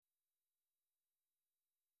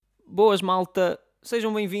Boas, malta,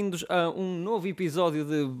 sejam bem-vindos a um novo episódio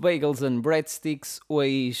de Bagels and Breadsticks.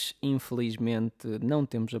 Hoje, infelizmente, não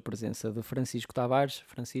temos a presença de Francisco Tavares.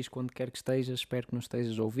 Francisco, onde quer que estejas, espero que nos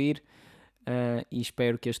estejas a ouvir e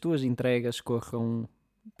espero que as tuas entregas corram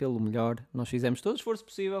pelo melhor. Nós fizemos todo o esforço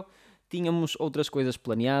possível, tínhamos outras coisas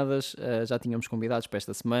planeadas, já tínhamos convidados para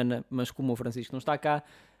esta semana, mas como o Francisco não está cá,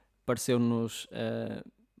 pareceu-nos...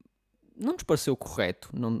 não nos pareceu correto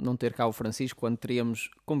não ter cá o Francisco quando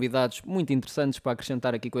teríamos convidados muito interessantes para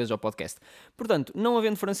acrescentar aqui coisas ao podcast. Portanto, não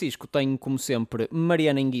havendo Francisco, tenho como sempre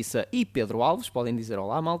Mariana Enguiça e Pedro Alves. Podem dizer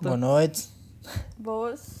olá, malta. Boa noite.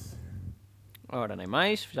 Boas. Ora, nem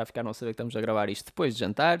mais. Já ficaram a saber que estamos a gravar isto depois de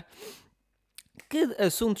jantar. Que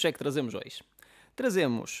assuntos é que trazemos hoje?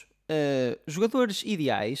 Trazemos jogadores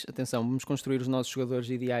ideais. Atenção, vamos construir os nossos jogadores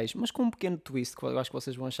ideais, mas com um pequeno twist que eu acho que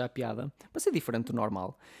vocês vão achar piada, para ser diferente do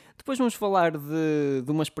normal. Depois vamos falar de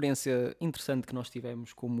uma experiência interessante que nós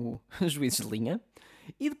tivemos como juízes de linha.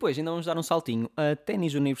 E depois ainda vamos dar um saltinho a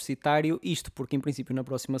ténis universitário, isto porque em princípio na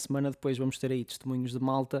próxima semana depois vamos ter aí testemunhos de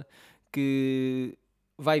malta que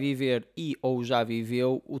vai viver e ou já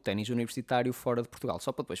viveu o ténis universitário fora de Portugal,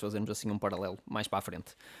 só para depois fazermos assim um paralelo mais para a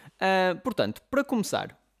frente. Portanto, para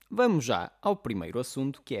começar, vamos já ao primeiro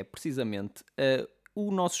assunto, que é precisamente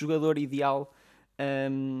o nosso jogador ideal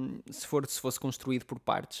se fosse construído por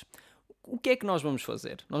partes. O que é que nós vamos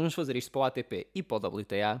fazer? Nós vamos fazer isto para o ATP e para o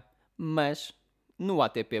WTA, mas no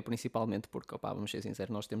ATP principalmente, porque, vamos ser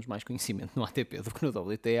sinceros, nós temos mais conhecimento no ATP do que no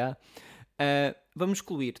WTA. Vamos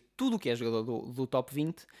excluir tudo o que é jogador do top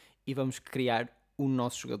 20 e vamos criar o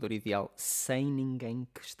nosso jogador ideal sem ninguém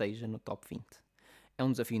que esteja no top 20. É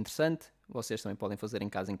um desafio interessante, vocês também podem fazer em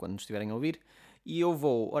casa enquanto nos estiverem a ouvir. E eu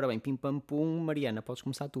vou, ora bem, pim pam pum, Mariana, podes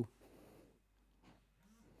começar tu.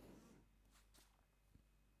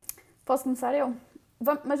 Posso começar eu?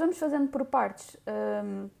 Mas vamos fazendo por partes,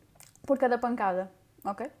 por cada pancada,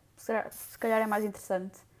 ok? Se calhar é mais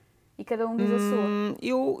interessante. E cada um diz a sua.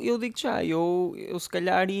 Eu digo-te já, eu se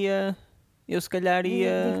calhar ia...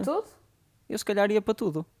 Digo tudo? Eu se calhar ia para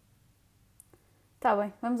tudo. Tá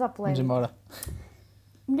bem, vamos à Vamos polémica. embora.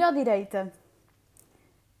 Melhor direita.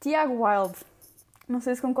 Tiago Wilde. Não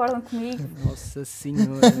sei se concordam comigo. Nossa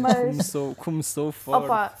senhora, Mas... começou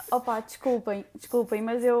forte. Opa, desculpem,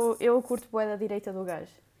 mas eu curto bué da direita do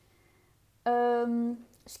gajo.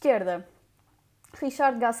 Esquerda.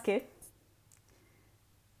 Richard Gasquet.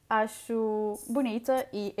 Acho bonita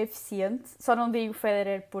e eficiente. Só não digo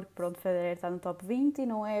Federer porque, pronto, Federer está no top 20 e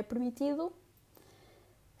não é permitido.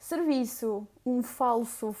 Serviço, um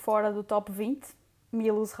falso fora do top 20.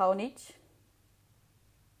 Milos Raonic.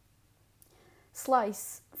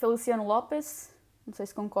 Slice, Feliciano Lopes. Não sei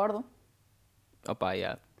se concordam.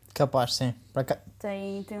 Yeah. Capaz, sim. Para cá.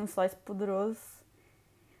 Tem um slice poderoso.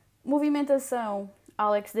 Movimentação,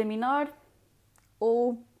 Alex de Minaur.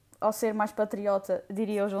 Ou, ao ser mais patriota,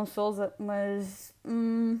 diria o João Sousa, mas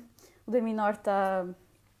o de Minaur está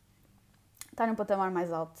num patamar mais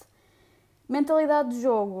alto. Mentalidade de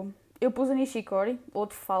jogo, eu pus o Nishikori,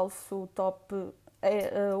 outro falso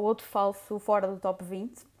fora do top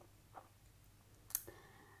 20.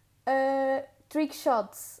 Trick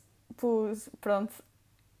shots, pus, pronto,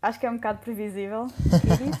 acho que é um bocado previsível.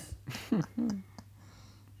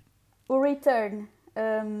 O return,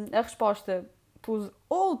 a resposta, pus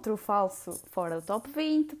outro falso fora do top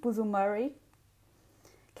 20, pus o Murray,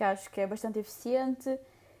 que acho que é bastante eficiente.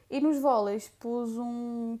 E nos vôleis pus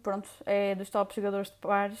é dos top jogadores de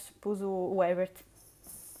pares, pus o Ebert.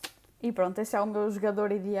 E pronto, esse é o meu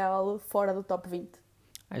jogador ideal fora do top 20.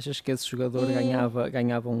 Achas que esse jogador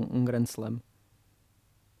ganhava um grande slam?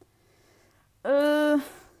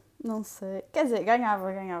 Não sei. Quer dizer,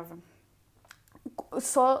 ganhava.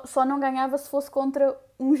 Só não ganhava se fosse contra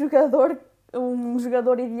um jogador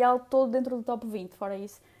ideal todo dentro do top 20. Fora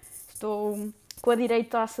isso, estou com a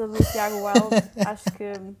direitaça do Tiago Wilde. acho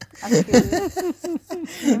que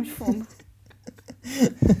temos fundo.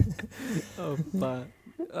 Opa.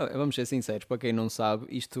 Vamos ser sinceros, para quem não sabe,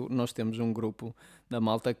 nós temos um grupo da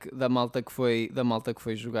malta que foi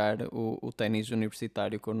jogar o ténis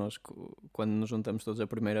universitário connosco quando nos juntamos todos a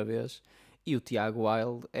primeira vez, e o Tiago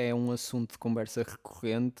Wilde é um assunto de conversa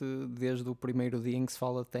recorrente desde o primeiro dia em que se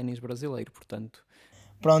fala de ténis brasileiro, portanto.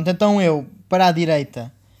 Pronto, então eu, para a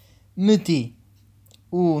direita, meti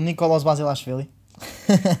o Nicolas Basilashvili.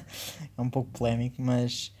 É um pouco polémico,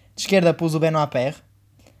 mas de esquerda pus o Benoit Paire.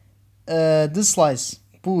 De slice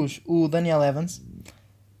pus o Daniel Evans.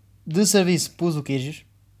 De serviço pus o Kyrgios.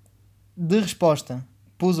 De resposta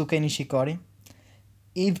pus o Kei Nishikori.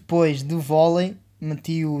 E depois de vôlei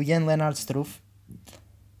meti o Jan Lennard Struff,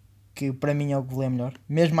 que para mim é o que vôlei melhor,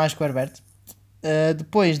 mesmo mais que o Herbert.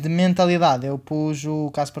 Depois de mentalidade, eu pus o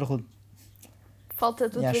Casper Ruud. Falta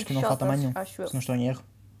tu E acho que não falta mais nenhum, acho eu. se não estou em erro.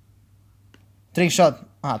 Trickshot.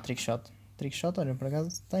 Trickshot. Trickshot, olha, por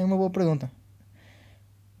acaso, tem uma boa pergunta.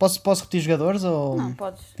 Posso repetir jogadores ou Não,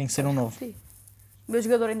 podes. tem que ser podes um novo? repetir. O meu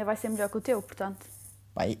jogador ainda vai ser melhor que o teu, portanto.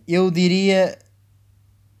 Pai, eu diria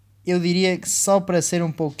que só para ser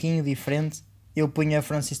um pouquinho diferente, eu punha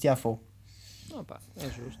Francis Tiafoe. Opa, é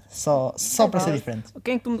justo. Só para ser válido. diferente.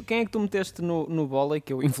 Quem é que tu meteste no vôlei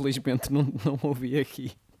que eu infelizmente não ouvi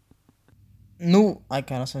aqui? Ai,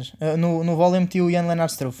 cara, ou seja, no vôlei meti o Jan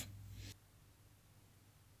Lennart Struff.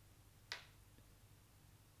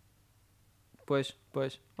 Pois,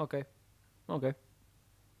 ok.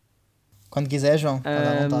 Quando quiser, João, está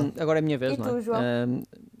à vontade. Agora é a minha vez, E não é? tu, João?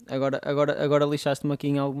 Agora lixaste-me aqui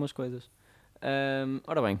em algumas coisas.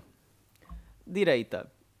 Ora bem, direita.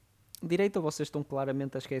 Direita vocês estão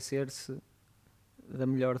claramente a esquecer-se da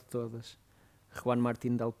melhor de todas. Juan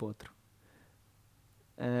Martín Del Potro.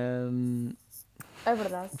 É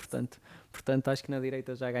verdade. Portanto, acho que na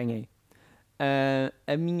direita já ganhei.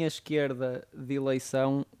 A minha esquerda de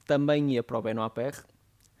eleição também ia para o Benoit Paire.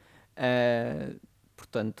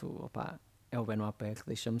 Portanto, opa, é o Benoit Paire.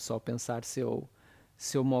 Deixa-me só pensar se eu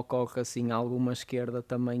me ocorre assim alguma esquerda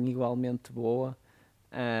também igualmente boa.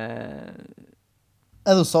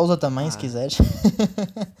 A do Sousa também, se quiseres.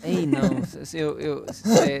 Aí não, se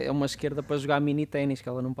é uma esquerda para jogar mini ténis, que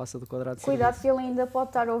ela não passa do quadrado de Cuidado serviço. que ele ainda pode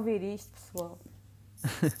estar a ouvir isto, pessoal.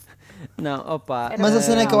 Não, opa. Era Mas a bom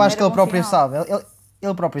cena é que eu sinal, acho que era ele bom próprio sinal. sabe.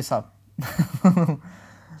 Ele próprio sabe.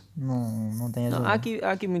 Não tem Não, ajuda.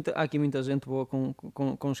 há aqui muita gente boa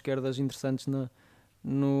com esquerdas interessantes.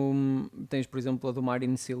 Tens, por exemplo, a do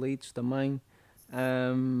Marin Cilic também.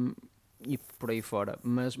 E por aí fora.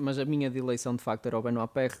 Mas a minha de eleição de facto era o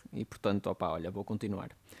Benoit Paire. E portanto, opa, olha, vou continuar.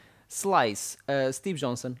 Slice, Steve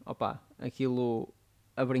Johnson. Opa, aquilo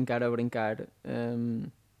a brincar.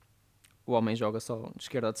 O homem joga só de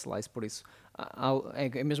esquerda de slice, por isso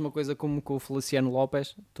é a mesma coisa como com o Feliciano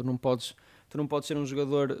Lopes. Tu não podes ser um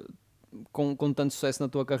jogador com tanto sucesso na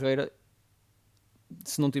tua carreira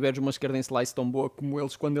se não tiveres uma esquerda em slice tão boa como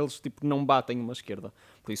eles, quando eles tipo, não batem uma esquerda.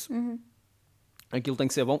 Por isso, aquilo tem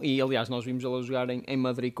que ser bom. E aliás, nós vimos ele a jogar em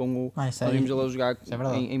Madrid com o. Isso Nós aí, vimos ele a jogar isso é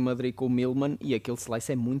verdade. em Madrid com o Milman e aquele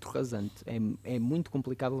slice é muito rasante. É muito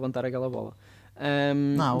complicado levantar aquela bola.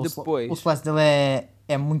 Não, o Depois. slice dele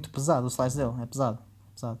é muito pesado. O slice dele é pesado.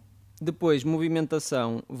 Depois,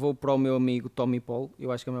 movimentação, vou para o meu amigo Tommy Paul.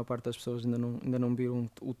 Eu acho que a maior parte das pessoas ainda não viram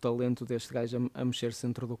o talento deste gajo a mexer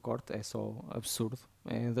centro do corte. É só absurdo.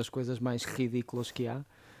 É das coisas mais ridículas que há.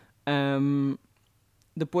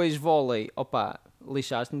 Depois, vôlei. Opa,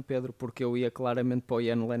 lixaste-me, Pedro, porque eu ia claramente para o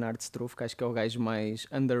Jan Lennart Struff, que acho que é o gajo mais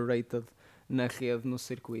underrated na rede, no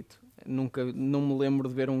circuito. Não me lembro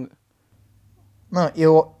de ver um... Não,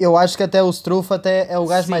 eu acho que até o Struff até é o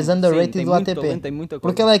gajo mais underrated tem do muito ATP. talento, tem muita coisa.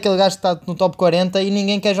 Porque ele é aquele gajo que está no top 40 e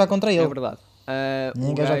ninguém quer jogar contra ele. É verdade. O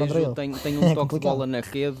Ninguém quer jogar contra gajo ele. tem um É toque de complicado. bola na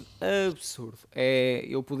rede absurdo.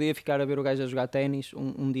 Eu podia ficar a ver o gajo a jogar ténis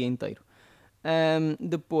um dia inteiro.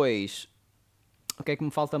 Depois, o que é que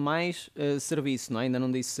me falta mais? Serviço, não é? Ainda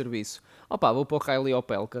não disse serviço. Opa, vou para o Riley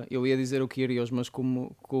Opelka. Eu ia dizer o Kyrgios, mas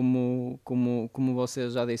como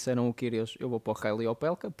vocês já disseram o Kyrgios, eu vou para o Riley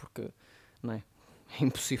Opelka, porque não é? É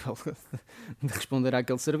impossível de responder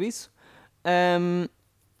àquele serviço.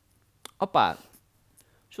 Opa,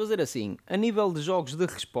 vamos fazer assim. A nível de jogos de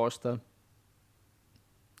resposta,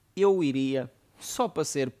 eu iria, só para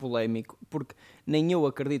ser polémico, porque nem eu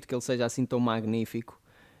acredito que ele seja assim tão magnífico,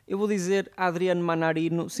 eu vou dizer Adriano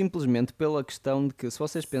Manarino, simplesmente pela questão de que, se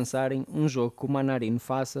vocês pensarem, um jogo que o Manarino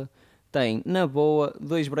faça tem, na boa,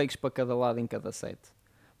 2 breaks para cada lado em cada set.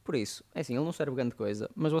 Por isso, é assim, ele não serve grande coisa,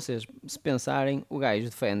 mas vocês, se pensarem, o gajo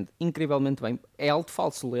defende incrivelmente bem, é alto,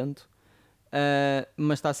 falso, lento,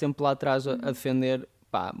 mas está sempre lá atrás a defender,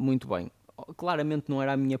 pá, muito bem. Claramente não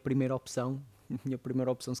era a minha primeira opção, a minha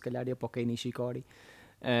primeira opção se calhar ia para o Kei Nishikori,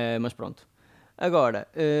 mas pronto. Agora,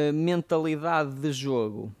 mentalidade de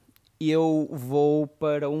jogo, eu vou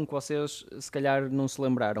para um que vocês se calhar não se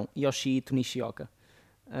lembraram, Yoshihito Nishioka.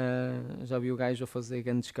 Já vi o gajo a fazer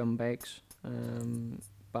grandes comebacks.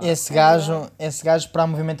 Pá. Esse gajo para a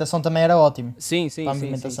movimentação também era ótimo. Sim. Para a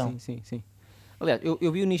movimentação. Sim. Aliás,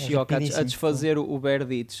 eu vi o Nishioka a rapidíssimo. desfazer o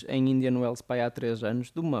Berdych em Indian Wells há 3 anos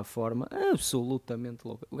de uma forma absolutamente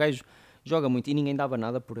louca. O gajo joga muito e ninguém dava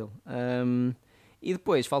nada por ele. E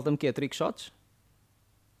depois, falta-me o quê? Trick shots?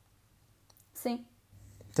 Sim.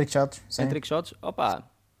 Trick shots, sim. Em trick shots? Opa,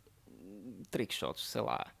 trick shots, sei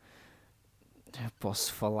lá.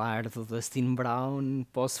 Posso falar do Dustin Brown,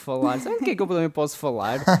 posso falar. Sabe do que é que eu também posso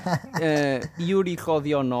falar? Yuri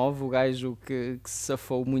Rodionov, o gajo que se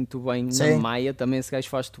safou muito bem na Sim. Maia. Também esse gajo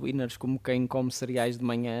faz twinners como quem come cereais de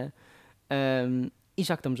manhã. E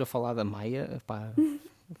já que estamos a falar da Maia, pá,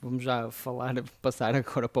 vamos já passar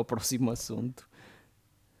agora para o próximo assunto.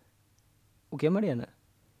 O que é, Mariana?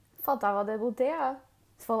 Faltava a WTA.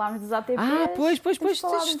 Se falarmos dos ATPs... Pois, temos de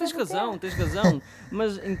falar dos tens WTA. razão.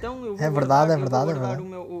 Mas então eu vou É verdade, guardar, é verdade, eu é vou guardar verdade. o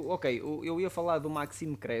meu... Ok, eu ia falar do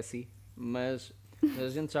Maxime Cressy, mas a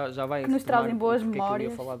gente já vai Que nos retomar trazem boas porque é que eu ia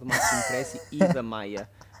memórias. falar do Maxime Cressy e da Maia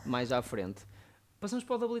mais à frente. Passamos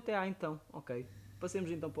para o WTA então, ok.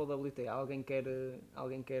 Passemos então para o WTA. Alguém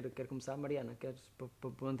quer começar? Mariana, queres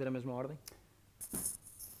para manter a mesma ordem?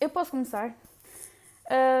 Eu posso começar.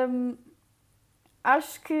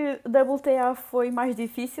 Acho que WTA foi mais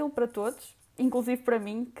difícil para todos, inclusive para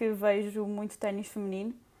mim, que vejo muito ténis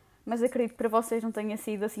feminino, mas acredito que para vocês não tenha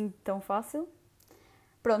sido assim tão fácil.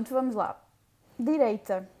 Pronto, vamos lá.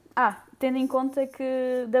 Direita. Tendo em conta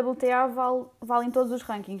que WTA vale em todos os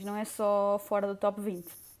rankings, não é só fora do top 20.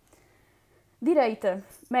 Direita,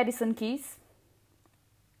 Madison Keys.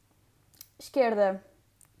 Esquerda,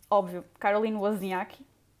 óbvio, Caroline Wozniacki.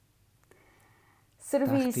 Está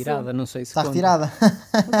Serviço. retirada, não sei se Está conta. retirada.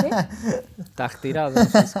 O quê? Está retirada, não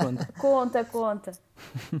sei se conta.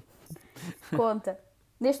 Conta.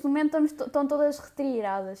 Neste momento estão todas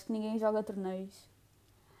retiradas, que ninguém joga torneios.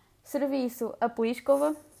 Serviço, a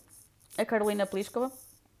Pliskova, a Carolina Pliskova.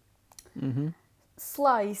 Uhum.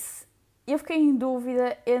 Slice, eu fiquei em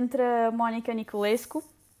dúvida entre a Mónica Niculescu,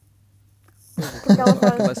 porque ela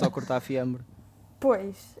Aquilo é faz... só cortar a fiambre.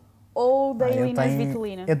 Pois. Ou da eu Elina tenho-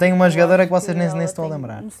 Svitolina. eu tenho uma jogadora que acho vocês nem ela se estão a tem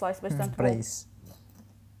lembrar. Um slice bastante Para bom. isso.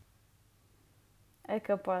 É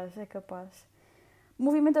capaz.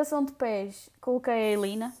 Movimentação de pés, coloquei a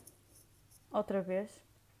Elina, outra vez.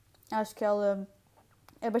 Acho que ela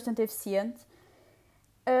é bastante eficiente.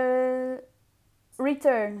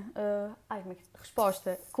 Return,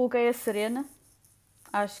 resposta, coloquei a Serena.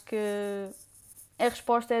 Acho que a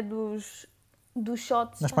resposta é dos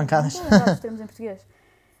shots... Das pancadas. Não estou a lembrar dos termos em português.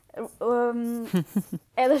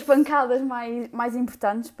 É das pancadas mais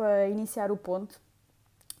importantes para iniciar o ponto.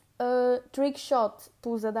 Trick shot,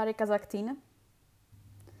 pus a Daria Kazakhtina.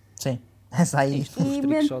 Sim. Essa aí. Isto dos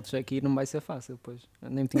trick shots aqui não vai ser fácil, pois. Eu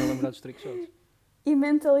nem me tinha lembrado dos trick shots. E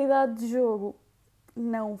mentalidade de jogo,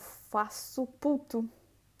 não faço puto.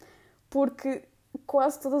 Porque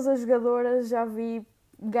quase todas as jogadoras já vi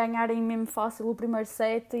ganharem mesmo fácil o primeiro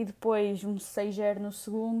set e depois um 6-0 no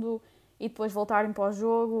segundo e depois voltarem para o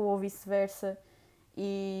jogo ou vice-versa.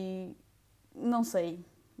 E não sei,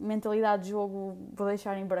 mentalidade de jogo vou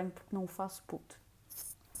deixar em branco porque não o faço puto.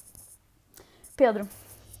 Pedro.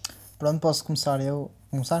 Pronto, posso começar eu.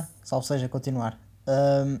 Começar? Salvo seja, continuar.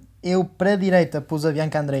 Eu para a direita pus a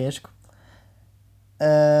Bianca Andreescu.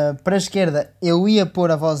 Para a esquerda eu ia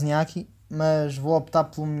pôr a Wozniacki, mas vou optar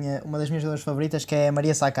por uma das minhas jogadoras favoritas, que é a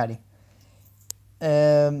Maria Sakkari.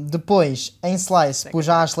 Depois, em slice, pus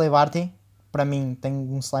a Ashley Barty. Para mim, tem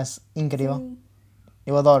um slice incrível. Sim.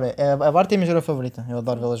 Eu adoro. A Barty é a minha jogadora favorita. Eu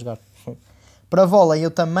adoro vê-la jogar. Para a vôlei, eu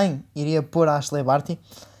também iria pôr a Ashley Barty.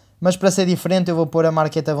 Mas para ser diferente, eu vou pôr a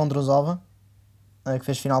Marketa Vondrousova, que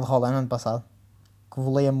fez final de Roland ano passado. Que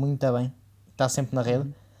voleia muito bem. Está sempre na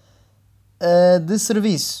rede. De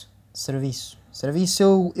serviço,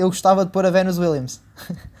 eu gostava de pôr a Venus Williams.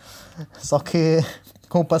 Só que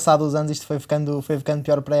com o passar dos anos isto foi ficando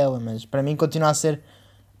pior para ela. Mas para mim continua a ser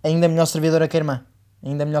ainda melhor servidora que a irmã.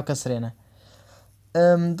 Ainda melhor que a Serena.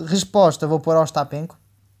 De resposta vou pôr ao Ostapenko.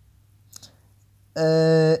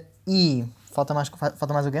 E falta mais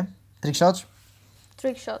o quê? Trick shots?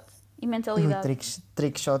 Trick shot e mentalidade.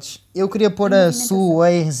 Trick shots. Eu queria pôr a Su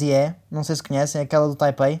Weizie. Não sei se conhecem, aquela do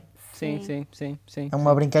Taipei. Sim. É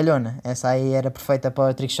uma brincalhona. Essa aí era perfeita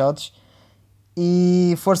para trick shots.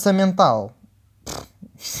 E força mental.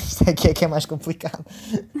 Isto aqui é que é mais complicado.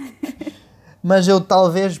 Mas eu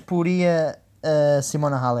talvez poria a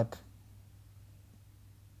Simona Halep.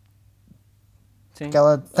 Sim. Porque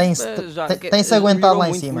ela tem-se aguentado lá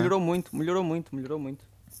em cima. Melhorou muito.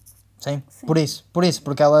 Sim, por isso.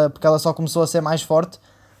 Porque ela só começou a ser mais forte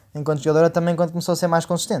enquanto jogadora, também quando começou a ser mais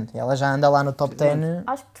consistente. Ela já anda lá no top 10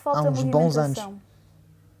 Acho que te falta há uns bons anos.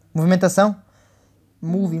 movimentação.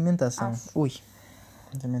 Movimentação? Acho. Ui.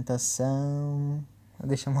 Movimentação...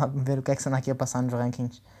 Deixa-me lá ver o que é que se anda aqui a passar nos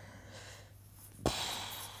rankings.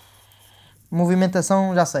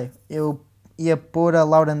 Movimentação, já sei. Eu ia pôr a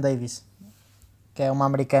Lauren Davis, que é uma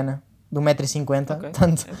americana de 1,50m, Ok,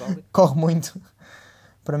 portanto é válido. corre muito.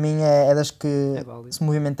 Para mim é das que É válido. se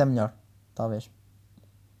movimenta melhor, talvez.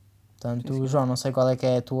 Portanto, João, não sei qual é que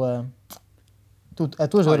é a tua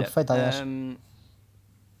jogadora perfeita, aliás.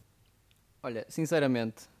 Olha,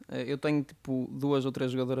 sinceramente, eu tenho tipo 2 ou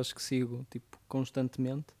 3 jogadoras que sigo tipo,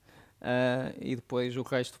 constantemente. E depois o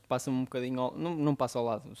resto passa-me um bocadinho não passa ao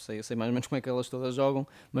lado, eu sei mais ou menos como é que elas todas jogam,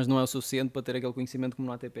 mas não é o suficiente para ter aquele conhecimento como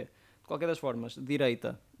no ATP. De qualquer das formas,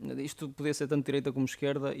 direita, isto podia ser tanto direita como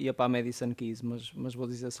esquerda, ia para a Madison Keys, mas vou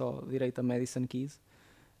dizer só direita Madison Keys.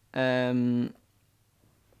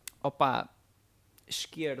 Opa,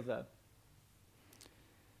 esquerda,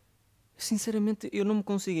 sinceramente eu não me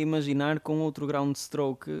consigo imaginar com outro ground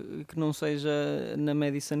stroke que não seja na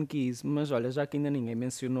Madison Keys, mas olha, já que ainda ninguém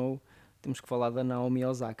mencionou, temos que falar da Naomi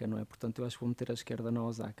Osaka, não é? Portanto, eu acho que vou meter a esquerda na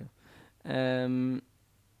Osaka.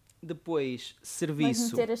 Depois, Vais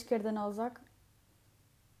serviço. meter a esquerda na Osaka?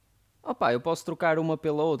 Opa, eu posso trocar uma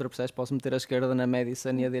pela outra, percebes? Posso meter a esquerda na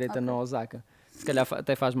Madison e a direita Ok. na Osaka. Se calhar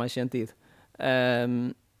até faz mais sentido.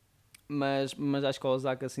 Ahm, mas acho que a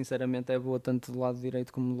Osaka, sinceramente, é boa tanto do lado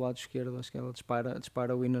direito como do lado esquerdo. Acho que ela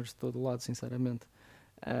dispara winners de todo o lado, sinceramente.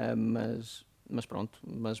 Mas pronto,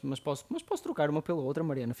 mas posso trocar uma pela outra,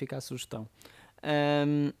 Mariana, fica a sugestão.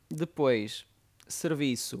 Depois,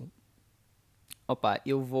 serviço. Opa,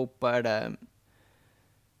 eu vou para...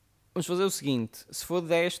 Vamos fazer o seguinte, se for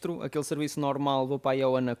destro, aquele serviço normal, vou para a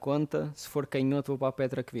Ioana Conta. Se for canhoto, vou para a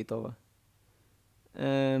Petra Kvitova.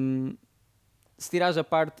 Se tirares a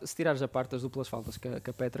parte das duplas faltas, que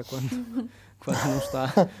a Petra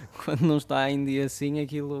quando não está em dia assim,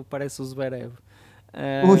 aquilo parece o Zverev.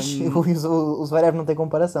 O Zverev não tem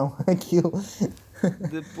comparação. Aquilo.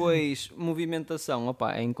 Depois, movimentação,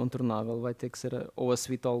 opa, é incontornável. Vai ter que ser ou a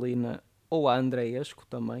Svitolina ou a Andreescu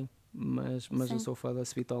também. Mas eu Sim. sou fã da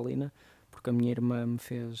Svitolina, porque a minha irmã me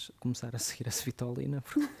fez começar a seguir a Svitolina.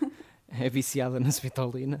 É viciada na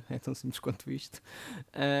Svitolina, é tão simples quanto isto.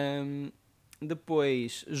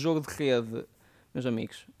 Depois, jogo de rede. Meus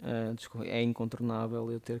amigos, desculpa, é incontornável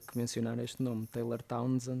eu ter que mencionar este nome, Taylor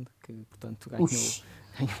Townsend, que portanto ganhou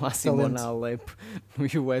a Simona Halep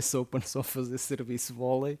no US Open só fazer serviço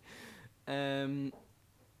vôlei.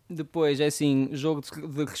 Depois, é assim, jogo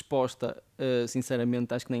de resposta,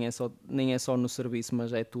 sinceramente, acho que nem é só no serviço,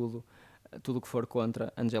 mas é tudo que for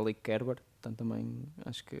contra Angelique Kerber. Portanto, também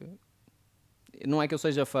acho que... Não é que eu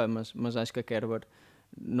seja fã, mas acho que a Kerber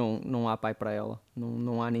não há pai para ela.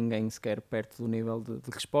 Não há ninguém sequer perto do nível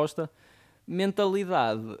de resposta.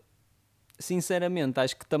 Mentalidade, sinceramente,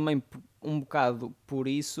 acho que também um bocado por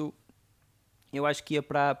isso, eu acho que ia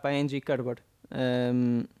para a Angie Kerber.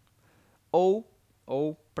 Ou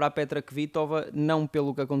para a Petra Kvitova, não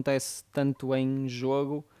pelo que acontece tanto em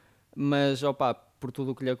jogo, mas opa, por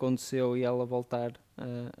tudo o que lhe aconteceu e ela voltar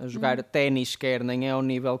a jogar ténis, quer nem é ao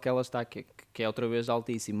nível que ela está, que é outra vez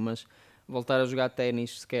altíssimo, mas voltar a jogar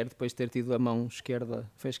ténis sequer depois de ter tido a mão esquerda,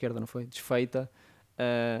 foi a esquerda, não foi? Desfeita,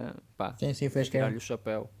 pá, Sim, foi a tirar-lhe esquerda. o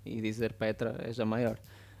chapéu e dizer Petra, és a maior.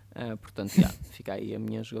 Portanto, fica aí a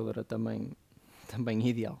minha jogadora também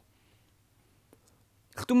ideal.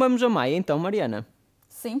 Retomamos a Maia então, Mariana.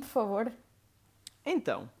 Sim, por favor.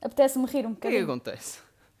 Então, Apetece-me rir um o que é que bocadinho. acontece?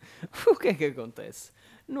 O que é que acontece?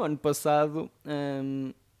 No ano passado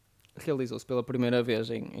realizou-se pela primeira vez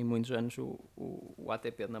em muitos anos o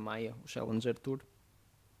ATP na Maia, o Challenger Tour.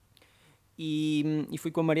 E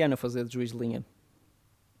fui com a Mariana fazer de juiz de linha.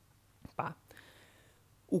 Pá,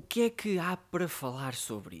 o que é que há para falar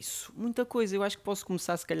sobre isso? Muita coisa. Eu acho que posso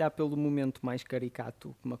começar se calhar pelo momento mais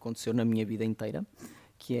caricato que me aconteceu na minha vida inteira,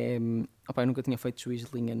 que é... Opa, eu nunca tinha feito juiz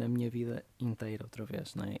de linha na minha vida inteira outra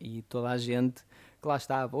vez, não é? E toda a gente que lá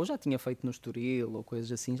estava, ou já tinha feito no Estoril, ou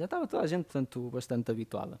coisas assim, já estava toda a gente, portanto, bastante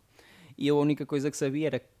habituada. E eu a única coisa que sabia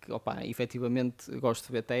era que, opa, efetivamente gosto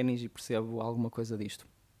de ver ténis e percebo alguma coisa disto.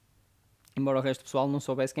 Embora o resto do pessoal não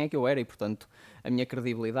soubesse quem é que eu era e, portanto, a minha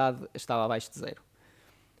credibilidade estava abaixo de zero.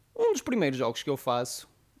 Um dos primeiros jogos que eu faço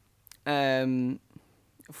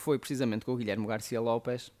foi precisamente com o Guilherme Garcia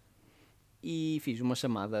Lopes e fiz uma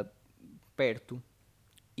chamada perto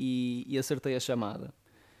e acertei a chamada.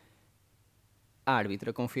 A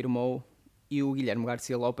árbitra confirmou e o Guilherme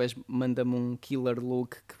Garcia Lopes manda-me um killer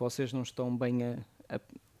look que vocês não estão bem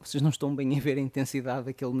vocês não estão bem a ver a intensidade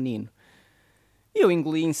daquele menino. Eu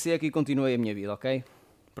engoli em seco e continuei a minha vida, ok?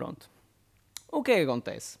 Pronto. O que é que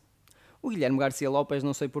acontece? O Guilherme Garcia Lopes,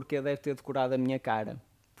 não sei porquê, deve ter decorado a minha cara,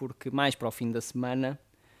 porque mais para o fim da semana,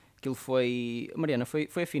 aquilo foi... Mariana, foi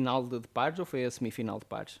a final de pares ou foi a semifinal de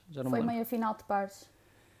pares? Já não me Foi lembro. meia final de pares.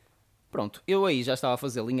 Pronto, eu aí já estava a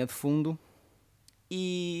fazer linha de fundo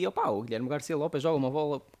e opa, o Guilherme Garcia Lopes joga uma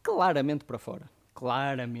bola claramente para fora.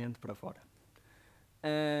 Claramente para fora.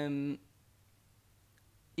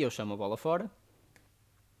 Eu chamo a bola fora.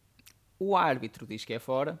 O árbitro diz que é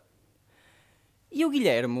fora. E o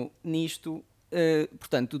Guilherme, nisto,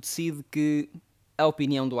 portanto, decide que a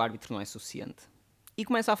opinião do árbitro não é suficiente. E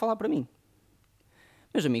começa a falar para mim.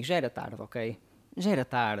 Meus amigos, já era tarde, ok? Já era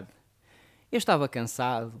tarde. Eu estava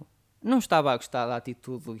cansado. Não estava a gostar da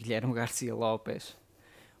atitude do Guilherme Garcia Lopes.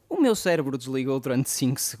 O meu cérebro desligou durante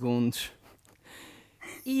 5 segundos.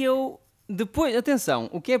 E eu, depois, atenção,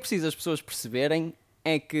 o que é preciso as pessoas perceberem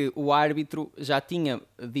é que o árbitro já tinha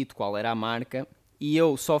dito qual era a marca e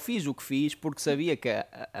eu só fiz o que fiz porque sabia que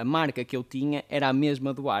a marca que eu tinha era a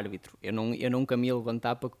mesma do árbitro. Eu nunca me ia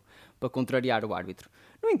levantar para contrariar o árbitro.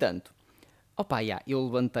 No entanto, eu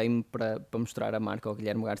levantei-me para mostrar a marca ao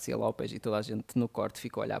Guilherme Garcia Lopes e toda a gente no corte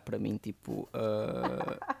ficou a olhar para mim tipo...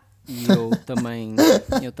 E eu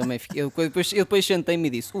também fiquei... Eu depois sentei-me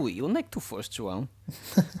e disse: ui, onde é que tu foste, João?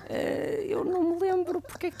 Eu não me lembro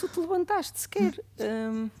porque é que tu te levantaste sequer.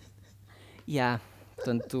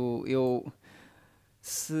 Portanto,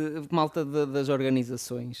 se malta das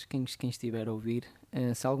organizações, quem estiver a ouvir,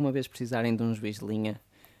 se alguma vez precisarem de um juiz de linha,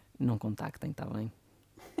 não contactem, está bem?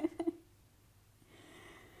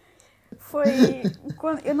 Foi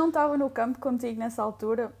quando eu não estava no campo contigo nessa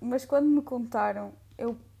altura, mas quando me contaram,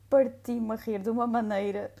 eu parti-me a rir de uma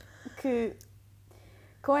maneira que,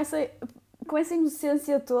 com essa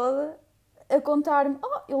inocência toda, a contar-me,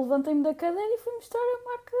 eu levantei-me da cadeira e fui mostrar a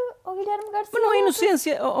marca ao Guilherme Garcia. Mas não é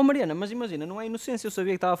inocência, Mariana, mas imagina, não é inocência, eu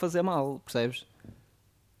sabia que estava a fazer mal, percebes?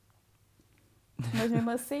 Mas mesmo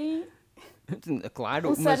assim,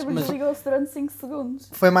 Claro, o cérebro desligou-se durante 5 segundos.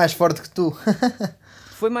 Foi mais forte que tu.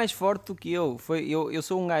 Foi mais forte do que eu. Eu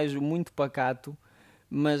sou um gajo muito pacato,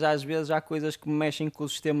 mas às vezes há coisas que me mexem com o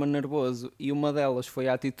sistema nervoso e uma delas foi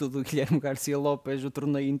a atitude do Guilherme Garcia Lopes o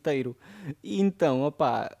torneio inteiro. E então,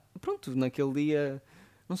 pronto, naquele dia,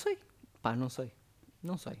 não sei.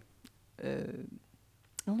 Ele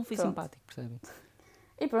não foi simpático, percebem?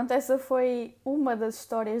 E pronto, essa foi uma das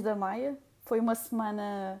histórias da Maia. Foi uma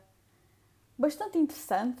semana bastante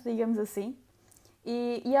interessante, digamos assim.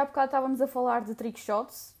 E há bocado estávamos a falar de trick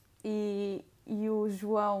shots e o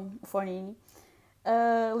João Fornini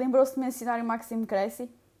lembrou-se de mencionar o Maxime Cressy.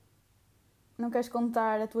 Não queres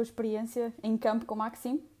contar a tua experiência em campo com o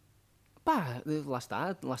Maxime? Lá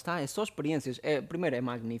está, é só experiências. Primeiro é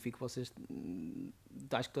magnífico, vocês,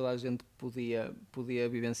 acho que toda a gente podia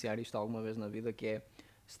vivenciar isto alguma vez na vida, que é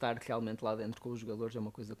estar realmente lá dentro com os jogadores, é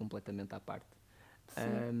uma coisa completamente à parte.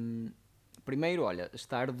 Primeiro, olha,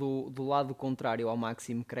 estar do lado contrário ao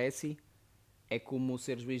Maxime Cressy é como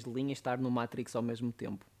ser juiz de linha e estar no Matrix ao mesmo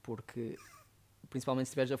tempo, porque principalmente se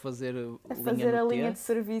estiveres a fazer a linha de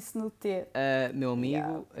serviço no T. Meu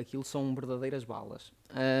amigo, aquilo são verdadeiras balas.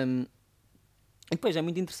 E depois é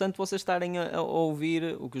muito interessante vocês estarem a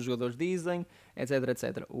ouvir o que os jogadores dizem, etc,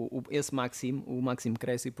 etc. Esse Maxime, o Maxime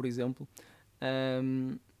Cressy, por exemplo,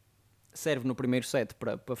 serve no primeiro set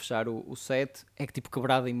para fechar o set, é que tipo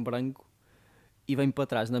quebrado em branco, e vem para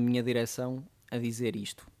trás na minha direção a dizer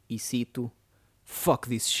isto, e cito: fuck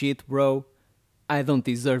this shit, bro. I don't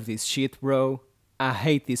deserve this shit, bro. I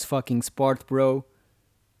hate this fucking sport, bro.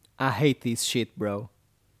 I hate this shit, bro.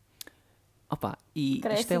 E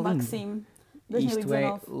Cresce isto é lindo. Maxime,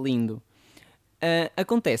 2019. Isto é lindo.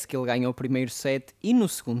 Acontece que ele ganha o primeiro set e no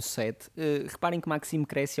segundo set, reparem que Maxime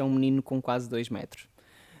Cressy é um menino com quase 2 metros.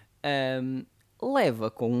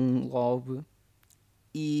 Leva com um lob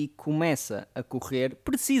e começa a correr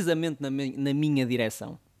precisamente na minha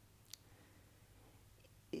direção.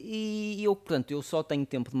 E portanto, eu só tenho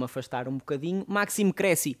tempo de me afastar um bocadinho. Maxime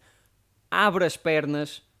Cressy abre as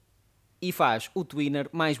pernas e faz o twinner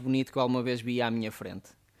mais bonito que eu alguma vez vi à minha frente.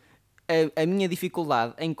 A minha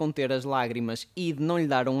dificuldade em conter as lágrimas e de não lhe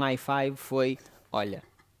dar um high five foi,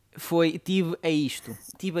 tive a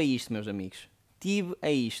isto, meus amigos. Tive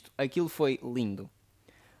a isto. Aquilo foi lindo.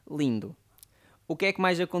 Lindo. O que é que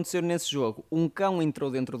mais aconteceu nesse jogo? Um cão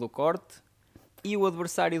entrou dentro do corte e o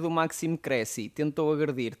adversário do Maxime Cressy tentou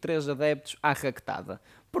agredir 3 adeptos à raquetada.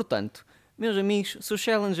 Portanto, meus amigos, se o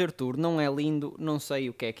Challenger Tour não é lindo, não sei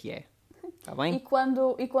o que é. Está bem? E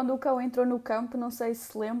quando o cão entrou no campo, não sei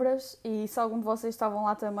se lembras, e se algum de vocês estavam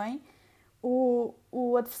lá também,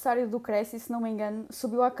 o adversário do Cressy, se não me engano,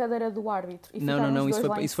 subiu à cadeira do árbitro. E não,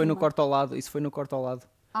 isso foi no corte ao lado.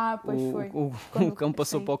 Pois foi. O cão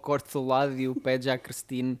passou para o corte do lado e o pé de Jacques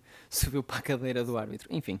Christine subiu para a cadeira do árbitro.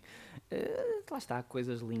 Enfim, lá está,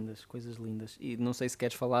 coisas lindas. E não sei se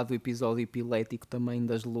queres falar do episódio epilético também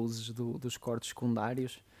das luzes dos cortes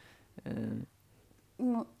secundários.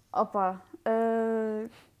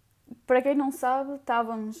 Para quem não sabe,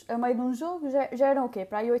 estávamos a meio de um jogo, já eram o quê?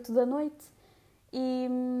 Para aí 8 da noite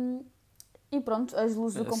e pronto, as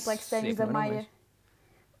luzes do complexo de ténis da Maia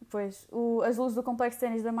Pois, as luzes do complexo de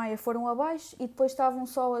ténis da Maia foram abaixo e depois estavam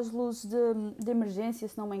só as luzes de emergência,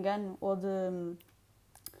 se não me engano, ou de...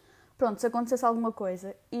 Pronto, se acontecesse alguma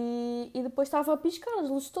coisa. E depois estava a piscar as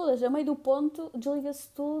luzes todas. A meio do ponto, desliga-se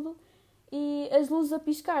tudo e as luzes a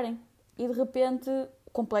piscarem. E de repente,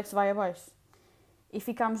 o complexo vai abaixo. E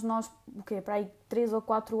ficámos nós, o quê? Para aí 3 ou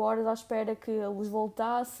 4 horas à espera que a luz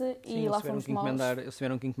voltasse. Sim, e lá fomos nós. eles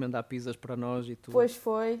tiveram que encomendar pizzas para nós e tudo. Pois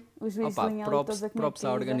foi, os juízes de linha ali todos a comer props à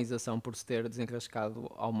pizza. organização por se ter desenrascado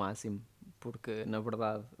ao máximo, porque na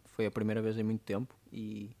verdade foi a primeira vez em muito tempo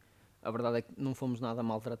e a verdade é que não fomos nada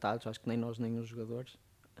maltratados, acho que nem nós nem os jogadores.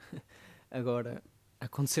 Agora,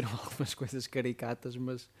 aconteceram algumas coisas caricatas,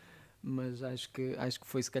 mas acho que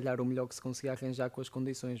foi se calhar o melhor que se conseguia arranjar com as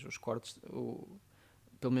condições. Os cortes,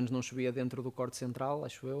 pelo menos não chovia dentro do corte central,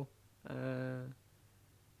 acho eu.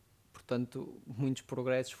 Portanto, muitos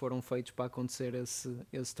progressos foram feitos para acontecer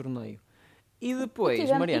esse torneio. E depois,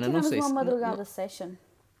 Mariana, não sei se... uma se... madrugada session.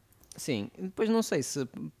 Sim, depois não sei se,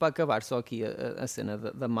 para acabar só aqui a cena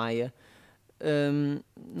da Maia,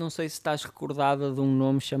 não sei se estás recordada de um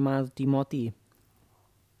nome chamado Timothy.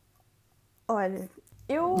 Olha,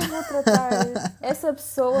 eu vou tratar essa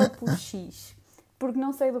pessoa por X, porque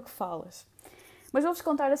não sei do que falas. Mas vou-vos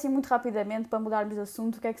contar assim muito rapidamente, para mudarmos de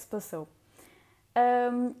assunto, o que é que se passou.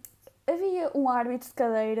 Havia um árbitro de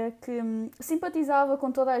cadeira que simpatizava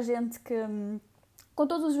com toda a gente, com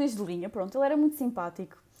todos os juízes de linha. Pronto, ele era muito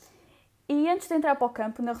simpático. E antes de entrar para o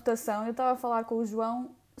campo, na rotação, eu estava a falar com o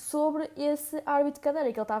João sobre esse árbitro de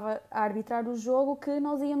cadeira, que ele estava a arbitrar o jogo que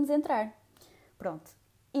nós íamos entrar. Pronto.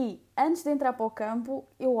 E antes de entrar para o campo,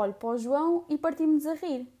 eu olho para o João e partimos a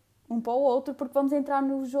rir, um para o outro, porque vamos entrar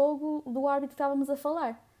no jogo do árbitro que estávamos a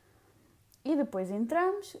falar. E depois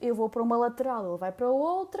entramos, eu vou para uma lateral, ele vai para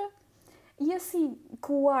outra, e assim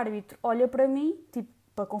que o árbitro olha para mim, tipo,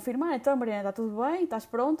 para confirmar, então Mariana, está tudo bem, estás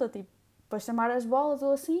pronta, tipo, para chamar as bolas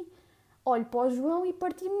ou assim, olho para o João e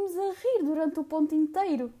partimos a rir durante o ponto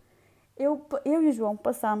inteiro. Eu e o João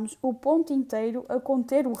passámos o ponto inteiro a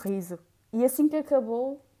conter o riso. E assim que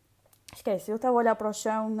acabou, esquece, eu estava a olhar para o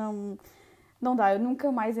chão, não dá, eu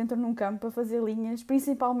nunca mais entro num campo para fazer linhas,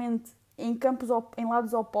 principalmente em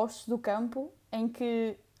lados opostos do campo, em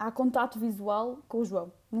que há contato visual com o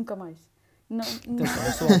João. Nunca mais.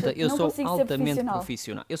 Eu sou altamente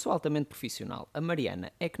profissional. Eu sou altamente profissional. A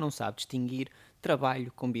Mariana é que não sabe distinguir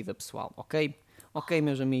trabalho com vida pessoal, ok? Ok,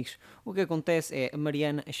 meus amigos, o que acontece é a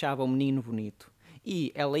Mariana achava o menino bonito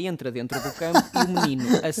e ela entra dentro do campo e o menino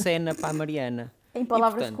acena para a Mariana. Em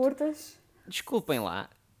palavras e, portanto, curtas. Desculpem lá,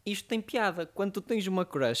 isto tem piada. Quando tu tens uma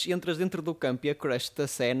crush, entras dentro do campo e a crush te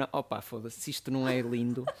acena, opa, foda-se, se isto não é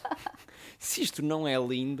lindo, se isto não é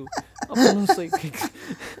lindo, opa, não sei o que é que...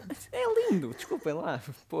 É lindo, desculpem lá,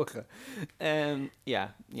 porra.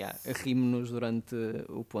 Rimos-nos durante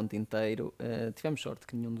o ponto inteiro. Tivemos sorte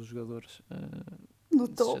que nenhum dos jogadores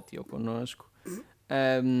se chateou connosco.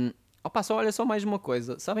 Olha só mais uma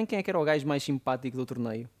coisa. Sabem quem é que era o gajo mais simpático do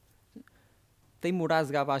torneio? Teimuraz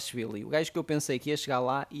Gabashvili. O gajo que eu pensei que ia chegar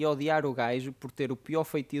lá e odiar o gajo por ter o pior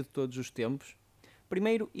feitio de todos os tempos.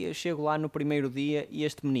 Primeiro, eu chego lá no primeiro dia e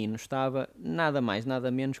este menino estava nada mais, nada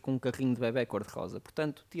menos com um carrinho de bebê cor-de-rosa.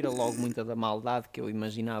 Portanto, tira logo muita da maldade que eu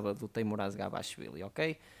imaginava do Teimuraz Gabashvili,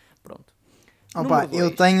 ok? Pronto. Opa,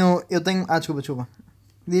 eu tenho... desculpa.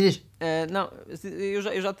 Diz. Não, eu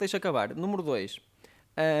já te deixo acabar. Número 2.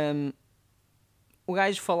 O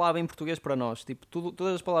gajo falava em português para nós. Tipo,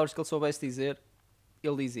 todas as palavras que ele soubesse dizer,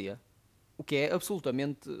 ele dizia. O que é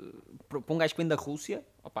absolutamente... Para um gajo que vem da Rússia,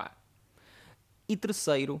 opá... E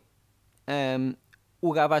terceiro,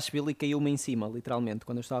 o Gabashvili caiu-me em cima, literalmente.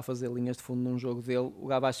 Quando eu estava a fazer linhas de fundo num jogo dele, o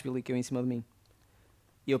Gabashvili caiu em cima de mim.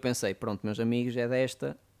 E eu pensei, pronto, meus amigos, é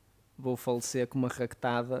desta, vou falecer com uma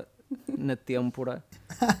raquetada na têmpora,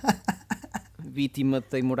 vítima de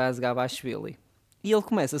Teimuraz Gabashvili. E ele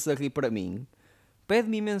começa-se a rir para mim,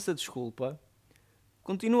 pede-me imensa desculpa,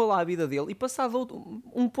 continua lá a vida dele, e passado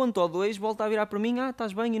um ponto ou dois, volta a virar para mim,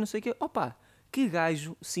 estás bem e não sei o quê. Opa! Que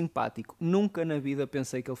gajo simpático. Nunca na vida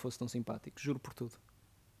pensei que ele fosse tão simpático. Juro por tudo.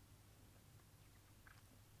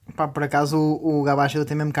 Pá, por acaso o Gabacho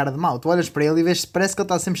tem mesmo cara de mau. Tu olhas para ele e vês, parece que ele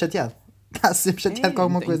está sempre chateado. Está sempre chateado com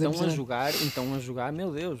alguma coisa. Então a jogar,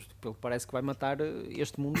 meu Deus. Ele parece que vai matar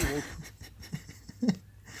este mundo e o outro.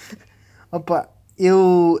 Opa,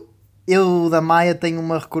 eu da Maia tenho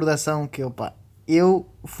uma recordação que eu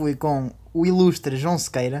fui com o ilustre João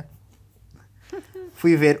Sequeira.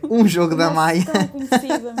 Fui ver um jogo da Maia. Tão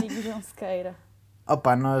conhecido amigo João Sequeira.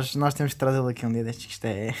 Opa, nós temos que trazê-lo aqui um dia destes, que isto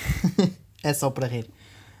é é só para rir.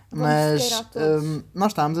 Mas nós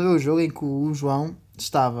estávamos a ver o jogo em que o João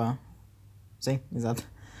estava... Sim, exato.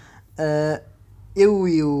 eu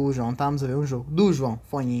e o João estávamos a ver um jogo do João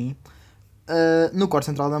Fonhinho no corte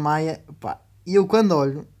central da Maia, pá, e eu quando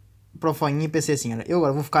olho para o Fonhinho pensei assim, olha, eu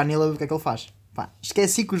agora vou focar nele a ver o que é que ele faz. Pá,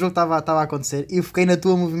 esqueci que o jogo estava a acontecer e eu foquei na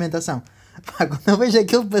tua movimentação. Pá, quando eu vejo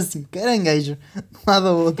aquele passinho caranguejo de um lado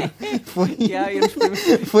ao outro, foi, Yeah, eu nos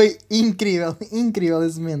primeiros- foi incrível, incrível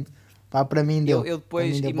esse momento. Pá, para mim deu. Eu Para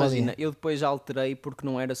mim depois, deu para o imagina, dia. eu depois alterei porque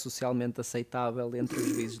não era socialmente aceitável entre os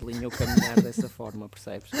juízes de linha eu caminhar dessa forma,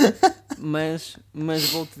 percebes? Mas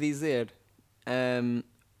vou-te dizer, ahm,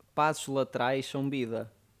 passos laterais são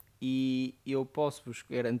vida e eu posso-vos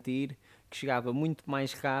garantir que chegava muito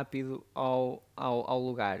mais rápido ao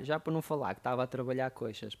lugar. Já para não falar que estava a trabalhar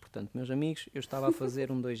coxas. Portanto, meus amigos, eu estava a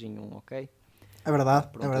fazer um 2 em 1, ok? Pá, É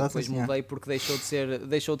pronto, eu verdade, sim depois senhor. mudei porque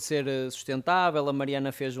deixou de ser sustentável. A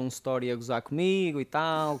Mariana fez um story a gozar comigo e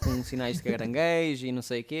tal, com sinais de caranguejo e não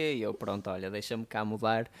sei o quê. E eu, pronto, olha, deixa-me cá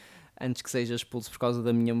mudar antes que seja expulso por causa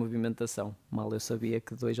da minha movimentação. Mal eu sabia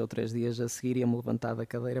que 2 ou 3 dias a seguir ia-me levantar da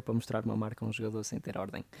cadeira para mostrar uma marca a um jogador sem ter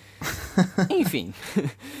ordem. Enfim,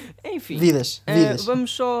 enfim. Vidas, vidas.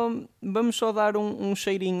 Vamos só dar um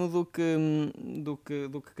cheirinho do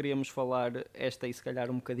que queríamos falar esta e se calhar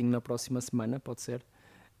um bocadinho na próxima semana, pode ser?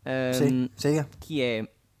 Sim, Um, siga. que é,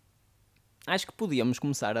 acho que podíamos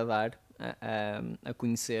começar a dar, a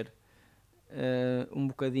conhecer um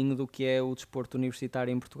bocadinho do que é o desporto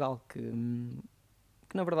universitário em Portugal, que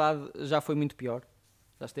na verdade já foi muito pior,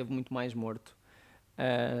 já esteve muito mais morto,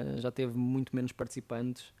 já teve muito menos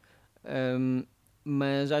participantes, um,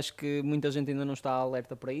 mas acho que muita gente ainda não está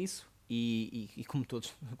alerta para isso e como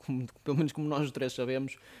todos, pelo menos como nós os três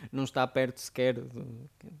sabemos, não está perto sequer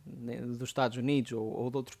dos Estados Unidos ou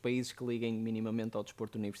de outros países que liguem minimamente ao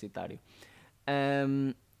desporto universitário.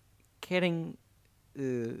 Um, Querem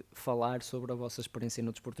falar sobre a vossa experiência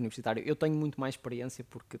no desporto universitário? Eu tenho muito mais experiência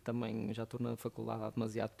porque também já estou na faculdade há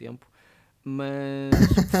demasiado tempo, mas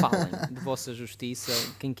falem de vossa justiça,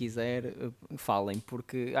 quem quiser, falem,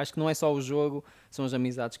 porque acho que não é só o jogo, são as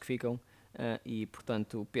amizades que ficam. E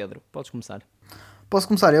portanto, Pedro, podes começar. Posso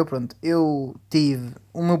começar eu, pronto. Eu tive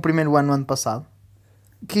o meu primeiro ano no ano passado,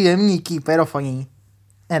 que a minha equipa era o Foguinho.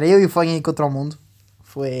 Era eu e o Foguinho contra o mundo.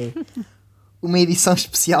 Foi uma edição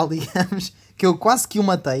especial, digamos, que eu quase que o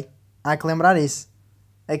matei. Há que lembrar isso.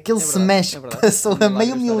 Aquele smash É que verdade. passou a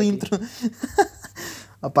meio Milagre estar aqui. milímetro.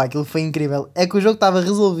 Opá, aquilo foi incrível. É que o jogo estava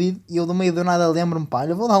resolvido e eu do meio do nada lembro-me, pá,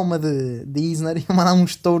 olha, vou dar uma de Isner e mandar um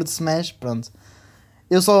estouro de smash, pronto.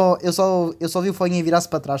 Eu só vi o Foguinha virar-se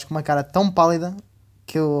para trás com uma cara tão pálida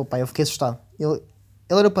que eu fiquei assustado.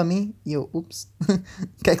 Ele era para mim e eu, ups,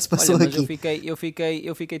 o que é que se passou Olha, mas aqui?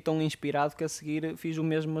 eu fiquei tão inspirado que a seguir fiz o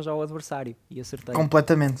mesmo mas ao adversário e acertei.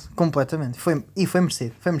 Completamente, completamente. Foi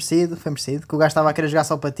merecido, foi merecido. Que o gajo estava a querer jogar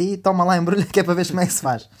só para ti, toma lá, embrulha que é para ver como é que se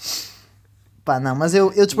faz. Pá, não, mas eu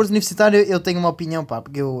desporto universitário, eu tenho uma opinião, pá,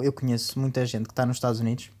 porque eu conheço muita gente que está nos Estados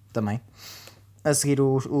Unidos também, a seguir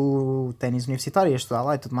o ténis universitário e a estudar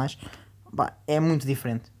lá e tudo mais. Pá, é muito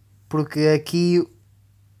diferente. Porque aqui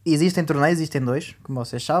existem torneios, existem dois, como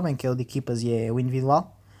vocês sabem, que é o de equipas e é o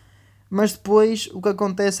individual. Mas depois o que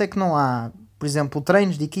acontece é que não há, por exemplo,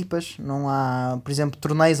 treinos de equipas, não há, por exemplo,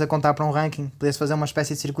 torneios a contar para um ranking, poder-se fazer uma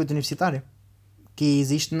espécie de circuito universitário, que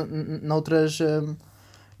existe noutras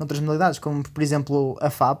modalidades, como por exemplo a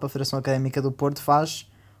FAP, a Federação Académica do Porto, faz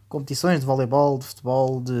competições de voleibol, de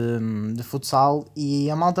futebol, de futsal, e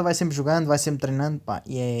a malta vai sempre jogando, vai sempre treinando, pá,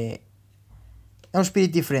 e é um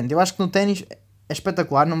espírito diferente. Eu acho que no ténis é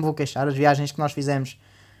espetacular, não me vou queixar, as viagens que nós fizemos,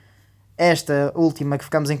 esta última que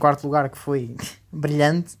ficámos em quarto lugar, que foi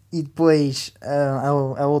brilhante, e depois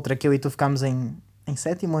a outra que eu e tu ficámos em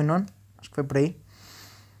sétimo ou em nono, acho que foi por aí.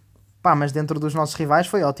 Pá, mas dentro dos nossos rivais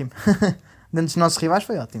foi ótimo. Dentro dos nossos rivais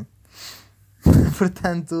foi ótimo.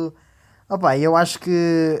 Portanto, opá, eu acho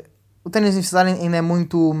que o ténis universitário ainda é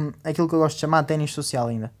muito aquilo que eu gosto de chamar de ténis social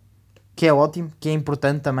ainda. Que é ótimo, que é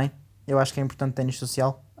importante também. Eu acho que é importante o ténis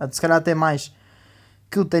social. Se calhar até mais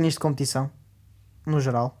que o ténis de competição, no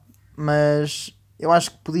geral. Mas eu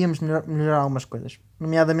acho que podíamos melhorar algumas coisas.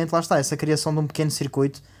 Nomeadamente, lá está, essa criação de um pequeno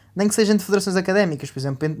circuito. Nem que sejam de federações académicas. Por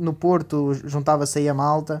exemplo, no Porto juntava-se aí a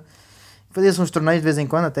malta. Fazia-se uns torneios de vez em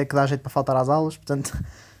quando, até que dá jeito para faltar às aulas. Portanto,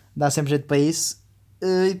 dá sempre jeito para isso.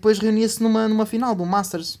 E depois reunia-se numa final do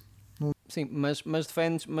Masters. Sim, mas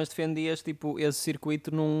defendias tipo, esse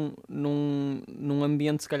circuito num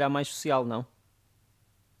ambiente se calhar mais social, não?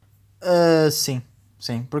 Sim,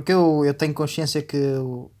 sim. Porque eu tenho consciência que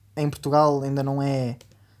em Portugal ainda não é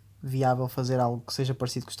viável fazer algo que seja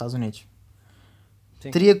parecido com os Estados Unidos. Sim,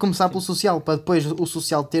 Teria que começar sim. pelo social, para depois o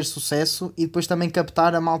social ter sucesso e depois também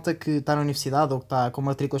captar a malta que está na universidade ou que está com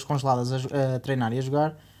matrículas congeladas a treinar e a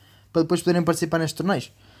jogar, para depois poderem participar nestes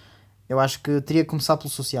torneios. Eu acho que teria que começar pelo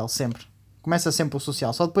social, sempre. Começa sempre pelo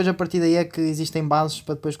social. Só depois a partir daí é que existem bases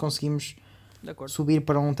para depois conseguirmos De acordo. subir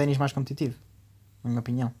para um ténis mais competitivo. Na minha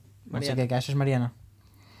opinião. Não sei o que é que achas, Mariana.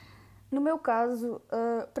 No meu caso,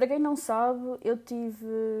 para quem não sabe, eu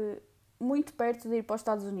tive muito perto de ir para os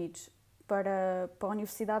Estados Unidos, para a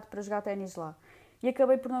universidade, para jogar ténis lá. E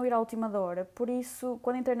acabei por não ir à última da hora. Por isso,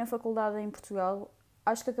 quando entrei na faculdade em Portugal,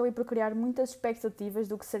 acho que acabei por criar muitas expectativas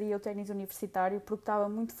do que seria o ténis universitário, porque estava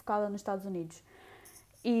muito focada nos Estados Unidos.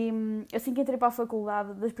 E assim que entrei para a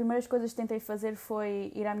faculdade, das primeiras coisas que tentei fazer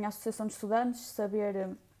foi ir à minha associação de estudantes, saber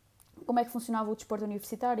como é que funcionava o desporto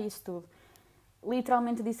universitário e isso tudo.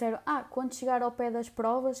 Literalmente disseram, quando chegar ao pé das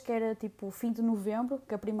provas, que era tipo fim de novembro,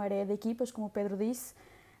 que a primeira é de equipas, como o Pedro disse,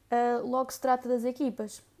 logo se trata das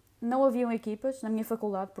equipas. Não haviam equipas na minha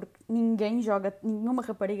faculdade, porque nenhuma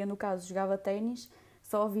rapariga no caso jogava ténis,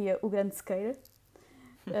 só havia o grande Sequeira.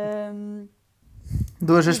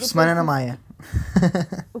 2 vezes por semana na Maia.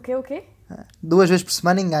 O quê? 2 vezes por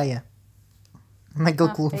semana em Gaia.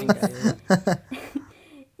 Naquele clube.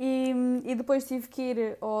 E depois tive que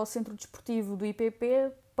ir ao centro desportivo do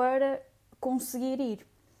IPP para conseguir ir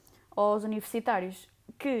aos universitários,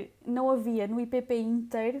 que não havia no IPP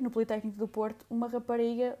inteiro, no Politécnico do Porto, uma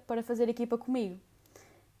rapariga para fazer equipa comigo.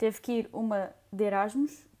 Teve que ir uma de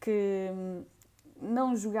Erasmus, que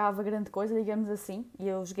não jogava grande coisa, digamos assim, e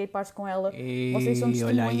eu joguei pares com ela. Vocês são olha aí a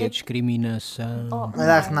testemunha. discriminação.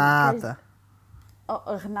 Olha a Renata.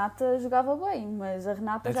 A Renata jogava bem, mas a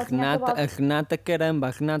Renata já tinha A acabado. Renata, caramba,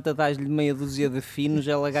 a Renata dás-lhe meia dúzia de finos,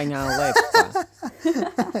 ela ganha a leve, pá.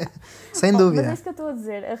 Sem Mas é dúvida. isso que eu estou a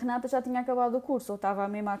dizer. A Renata já tinha acabado o curso, ou estava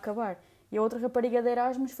mesmo a acabar. E a outra rapariga de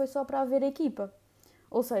Erasmus foi só para haver equipa.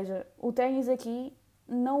 Ou seja, o ténis aqui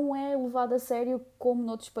não é levado a sério como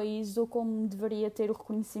noutros países ou como deveria ter o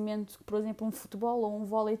reconhecimento que, por exemplo, um futebol ou um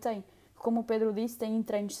vôlei tem. Como o Pedro disse, tem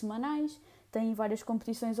treinos semanais, tem várias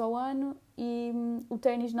competições ao ano e o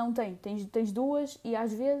ténis não tem. Tens 2 e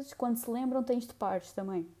às vezes, quando se lembram, tens de pares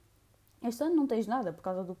também. Este ano não tens nada por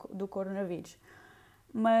causa do coronavírus.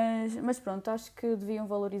 Mas pronto, acho que deviam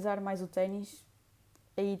valorizar mais o ténis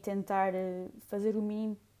e tentar fazer o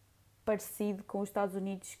mínimo parecido com os Estados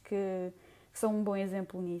Unidos, que são um bom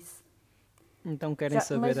exemplo nisso. Então querem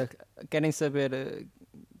saber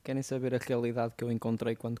a realidade que eu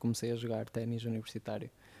encontrei quando comecei a jogar ténis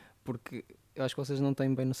universitário, porque eu acho que vocês não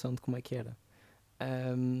têm bem noção de como é que era.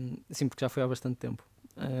 Sim, porque já foi há bastante tempo.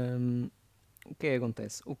 O que é que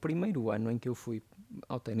acontece? O primeiro ano em que eu fui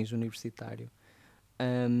ao ténis universitário,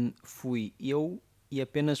 fui eu e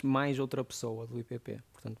apenas mais outra pessoa do IPP.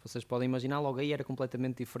 Portanto, vocês podem imaginar, logo aí era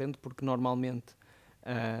completamente diferente, porque normalmente,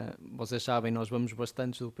 vocês sabem, nós vamos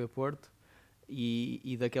bastantes do UP Porto,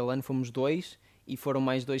 e daquele ano fomos 2, e foram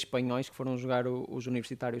mais 2 espanhóis que foram jogar os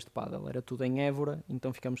universitários de pádel. Era tudo em Évora,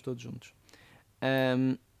 então ficamos todos juntos.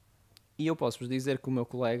 E eu posso-vos dizer que o meu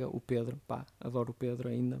colega, o Pedro, adoro o Pedro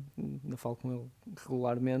ainda falo com ele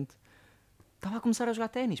regularmente, estava a começar a jogar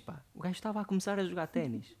ténis, o gajo estava a começar a jogar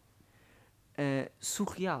ténis.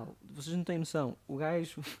 Surreal, vocês não têm noção, o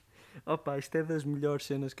gajo, isto é das melhores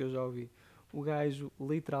cenas que eu já ouvi. O gajo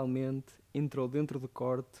literalmente entrou dentro do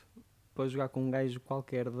corte para jogar com um gajo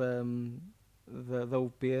qualquer da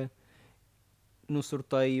UP. No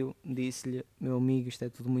sorteio disse-lhe: meu amigo, isto é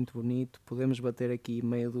tudo muito bonito, podemos bater aqui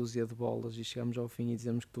meia dúzia de bolas e chegamos ao fim e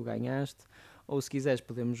dizemos que tu ganhaste, ou se quiseres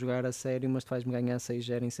podemos jogar a sério, mas tu vais-me ganhar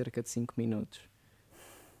 6-0 em cerca de 5 minutos.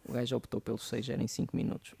 O gajo optou pelo 6-0 em 5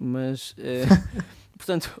 minutos, mas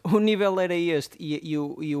portanto o nível era este, e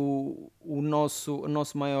o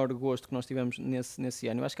nosso maior gosto que nós tivemos nesse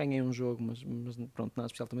ano, eu acho que ganhei um jogo, mas pronto, nada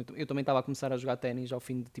especial. Eu também estava a começar a jogar ténis ao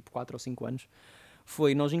fim de tipo 4 ou 5 anos.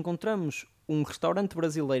 Nós encontramos um restaurante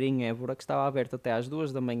brasileiro em Évora que estava aberto até às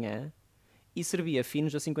 2 da manhã e servia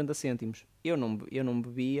finos a 50 cêntimos. Eu não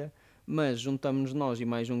bebia, mas juntamos-nos nós e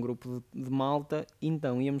mais um grupo de malta,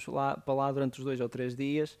 então íamos para lá durante os 2 ou 3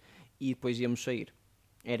 dias e depois íamos sair.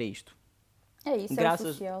 Era isto. É isso, é o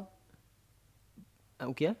social.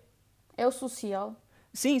 O quê? É o social.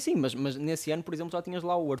 Sim, mas nesse ano, por exemplo, já tinhas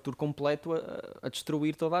lá o Arthur completo a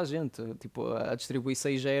destruir toda a gente, tipo, a distribuir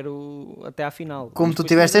 6-0 até à final. Como tu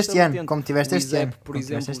tiveste este ano. Como tiveste este ano. Por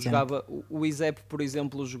exemplo, o ISEP, por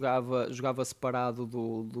exemplo, jogava separado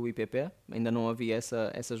do IPP, ainda não havia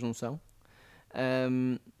essa junção.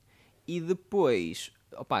 E depois,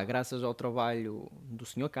 graças ao trabalho do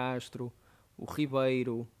Sr. Castro, o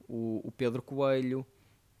Ribeiro, o Pedro Coelho,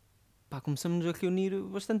 começamos a reunir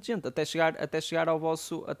bastante gente até chegar à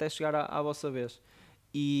vossa vez.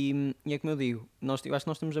 E é como eu digo, eu acho que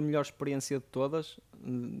nós temos a melhor experiência de todas,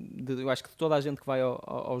 eu acho que de toda a gente que vai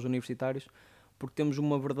aos universitários, porque temos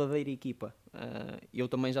uma verdadeira equipa. Eu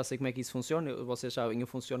também já sei como é que isso funciona, vocês sabem, eu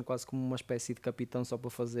funciono quase como uma espécie de capitão só para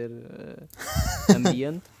fazer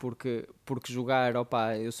ambiente, porque jogar,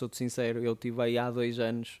 opá, eu sou-te sincero, eu tive aí há 2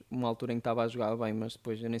 anos uma altura em que estava a jogar bem, mas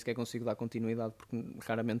depois eu nem sequer consigo dar continuidade porque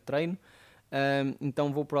raramente treino.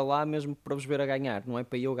 Então vou para lá mesmo para vos ver a ganhar, não é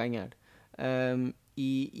para eu ganhar.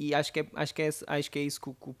 E acho que é isso que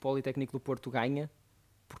o Politécnico do Porto ganha,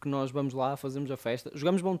 porque nós vamos lá, fazemos a festa,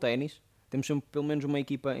 jogamos bom ténis, temos sempre pelo menos uma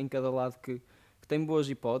equipa em cada lado que tem boas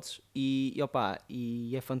hipóteses e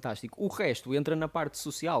é fantástico. O resto entra na parte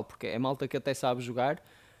social, porque é malta que até sabe jogar,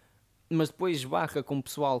 mas depois esbarra com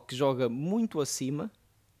pessoal que joga muito acima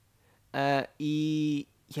e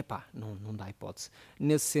epá, não dá hipótese.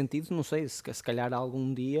 Nesse sentido, não sei, se calhar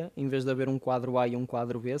algum dia, em vez de haver um quadro A e um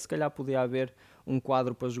quadro B, se calhar podia haver um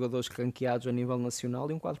quadro para jogadores ranqueados a nível nacional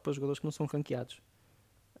e um quadro para jogadores que não são ranqueados.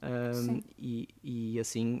 E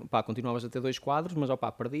assim, pá, continuavas a ter 2 quadros, mas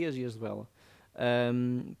opá, perdias e ias de vela.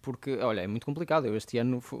 Porque, olha, é muito complicado. Eu este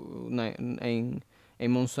ano, em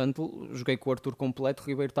Monsanto, joguei com o Arthur completo, o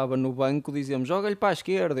Ribeiro estava no banco, dizia-me, joga-lhe para a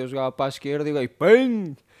esquerda. Eu jogava para a esquerda e eu,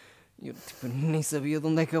 pam! Eu tipo, nem sabia de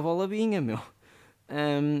onde é que a bola vinha, meu.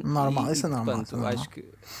 Normal, isso é normal. Portanto, normal. acho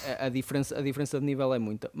que a diferença de nível é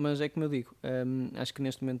muita. Mas é como eu digo, acho que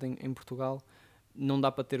neste momento em Portugal não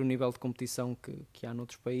dá para ter o nível de competição que há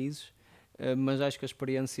noutros países, mas acho que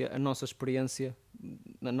a nossa experiência,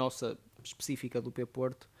 a nossa específica do P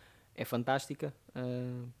Porto, é fantástica,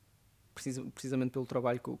 precisamente pelo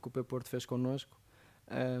trabalho que o P Porto fez connosco,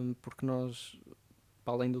 porque nós,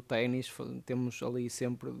 para além do ténis, temos ali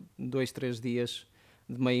sempre 2, 3 dias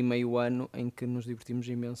de meio e meio ano em que nos divertimos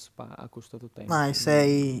imenso, pá, à custa do ténis.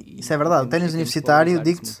 Isso é verdade. O ténis universitário,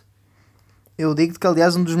 eu digo-te que,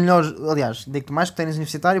 aliás, um dos melhores. Aliás, digo-te mais que o ténis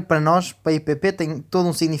universitário, para nós, para a IPP, tem todo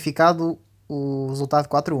um significado o resultado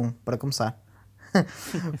 4-1, para começar.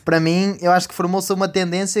 Para mim, eu acho que formou-se uma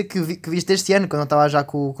tendência que viste este ano, quando eu estava já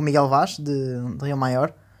com o Miguel Vaz, de Rio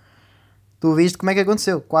Maior. Tu viste como é que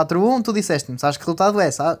aconteceu? 4-1, tu disseste-me, sabes que resultado é?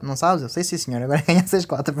 Não sabes? Eu sei, sim senhor, agora ganha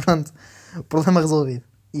 6-4, pronto. O problema resolvido.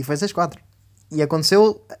 E foi 6-4. E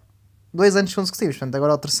aconteceu 2 anos consecutivos, portanto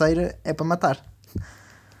agora o terceiro é para matar.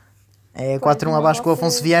 É 4-1 abaixo com o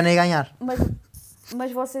Afonso Viana e ganhar.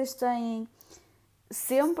 Mas vocês têm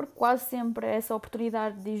sempre, quase sempre, essa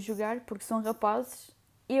oportunidade de jogar, porque são rapazes.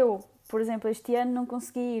 Eu, por exemplo, este ano não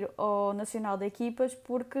consegui ir ao Nacional de Equipas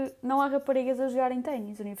porque não há raparigas a jogar em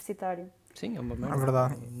ténis universitário. Sim, é uma merda. É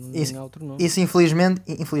verdade. Não há outro nome. Isso infelizmente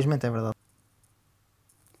é verdade.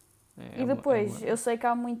 E depois, eu sei que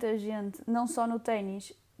há muita gente, não só no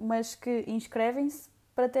ténis, mas que inscrevem-se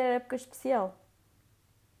para ter época especial.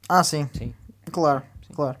 Sim. Sim. Claro.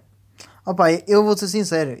 Opa, eu vou ser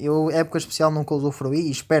sincero, eu época especial nunca usufruí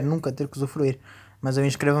e espero nunca ter que usufruir. Mas eu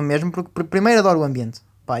inscrevo-me mesmo porque primeiro adoro o ambiente.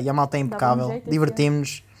 Pá, e a malta é impecável,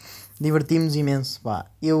 divertimos imenso.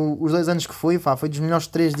 Pá. Eu, os 2 anos que fui, foi dos melhores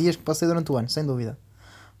 3 dias que passei durante o ano, sem dúvida.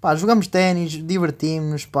 Pá, jogamos ténis,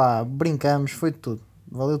 divertimos, pá, brincamos, foi tudo.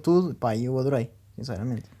 Valeu tudo, pá, e eu adorei,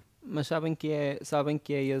 sinceramente. Mas sabem que é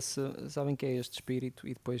este espírito,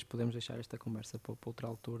 e depois podemos deixar esta conversa para outra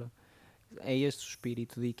altura. É este o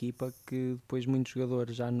espírito de equipa que depois muitos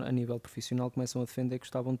jogadores já a nível profissional começam a defender que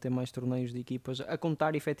gostavam de ter mais torneios de equipas a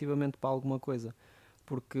contar efetivamente para alguma coisa,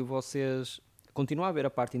 porque vocês continuam a ver a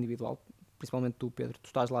parte individual, principalmente tu, Pedro, tu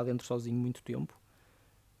estás lá dentro sozinho muito tempo,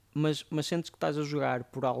 mas sentes que estás a jogar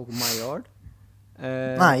por algo maior.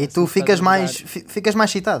 E tu ficas mais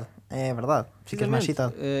excitado, é verdade, ficas mais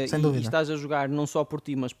excitado, sem dúvida. E estás a jogar não só por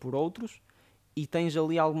ti mas por outros, e tens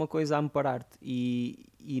ali alguma coisa a amparar-te,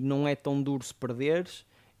 e não é tão duro se perderes,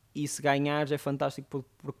 e se ganhares é fantástico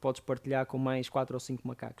porque podes partilhar com mais 4 ou 5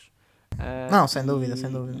 macacos. Sem dúvida.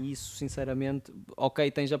 E isso, sinceramente,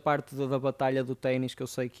 ok, tens a parte da batalha do ténis que eu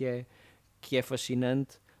sei que é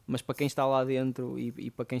fascinante, mas para quem está lá dentro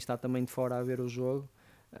e para quem está também de fora a ver o jogo,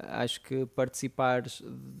 acho que participares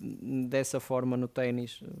dessa forma no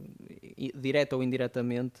ténis, direta ou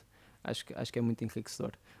indiretamente, acho que é muito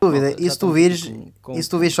enriquecedor. Dúvida. E se tu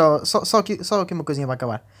vires só aqui uma coisinha para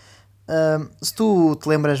acabar. Se tu te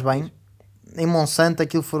lembras bem, em Monsanto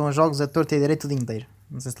aquilo foram jogos a torta e direito o dia inteiro.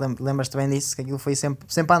 Não sei se lembras-te bem disso, que aquilo foi sempre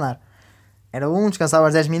a andar. Era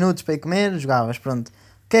descansavas 10 minutos para ir comer, jogavas, pronto. O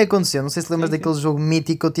que é que aconteceu? Não sei se lembras daquele jogo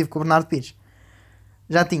mítico que eu tive com o Bernardo Pires.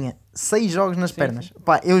 Já tinha 6 jogos nas pernas. Sim.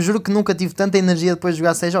 Pá, eu juro que nunca tive tanta energia depois de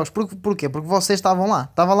jogar 6 jogos. Porquê? Porque vocês estavam lá.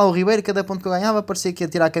 Estava lá o Ribeiro, cada ponto que eu ganhava parecia que ia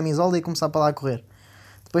tirar a camisola e começar para lá a correr.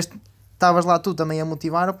 Depois estavas lá tu também a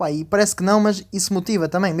motivar, pá, e parece que não, mas isso motiva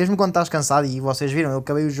também. Mesmo quando estás cansado, e vocês viram, eu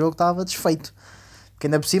acabei o jogo, estava desfeito. Porque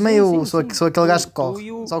ainda por cima sou aquele gajo que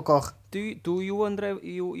corre, só corre. Tu e o André,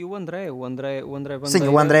 o André Bandeira. Sim,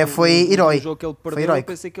 o André foi no herói. jogo que ele Foi perdeu, eu heróico.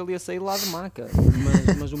 pensei que ele ia sair lá de maca,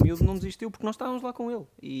 mas o miúdo não desistiu porque nós estávamos lá com ele.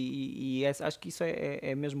 E acho que isso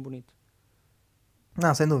é mesmo bonito.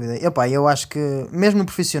 Não, sem dúvida. Eu acho que, mesmo no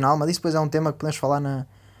profissional, mas isso depois é um tema que podemos falar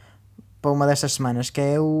para uma destas semanas, que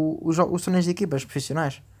é os torneios de equipas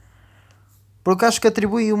profissionais. Porque acho que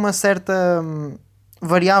atribui uma certa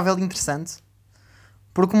variável interessante.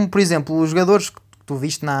 Porque, como por exemplo, os jogadores que tu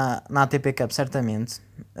viste na ATP Cup, certamente,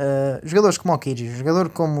 jogadores como o Kyrgios, jogador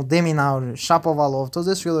como Deminaur, Shapovalov, todos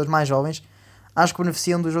esses jogadores mais jovens, acho que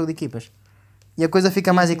beneficiam do jogo de equipas. E a coisa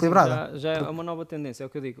fica mais equilibrada. Já é uma nova tendência, é o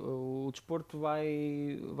que eu digo. O desporto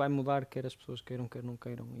vai mudar, quer as pessoas queiram, quer não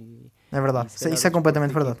queiram. É verdade, se calhar isso é o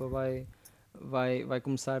completamente desporto de verdade. equipa vai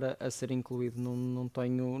começar a ser incluído. Não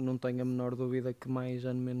tenho a menor dúvida que mais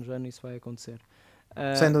ano, menos ano isso vai acontecer.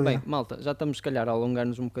 Sem dúvida. Bem, malta, já estamos se calhar a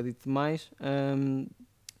alongar-nos um bocadito demais.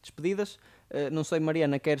 Despedidas. Não sei,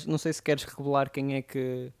 Mariana, não sei se queres revelar quem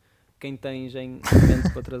tens em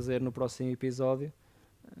mente para trazer no próximo episódio.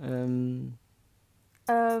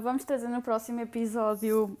 Vamos trazer no próximo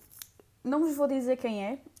episódio, não vos vou dizer quem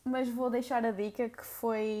é, mas vou deixar a dica que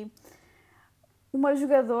foi uma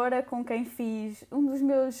jogadora com quem fiz um dos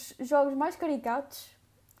meus jogos mais caricatos,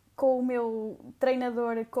 com o meu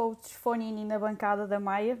treinador, coach Fonini, na bancada da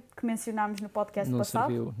Maia, que mencionámos no podcast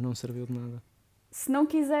passado. Não serviu de nada. Se não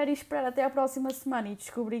quiserem esperar até à próxima semana e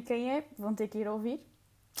descobrir quem é, vão ter que ir ouvir.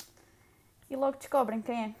 E logo descobrem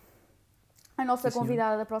quem é a nossa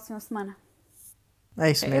convidada da próxima semana. É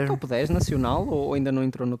isso mesmo. É top 10 nacional ou ainda não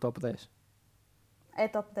entrou no top 10? É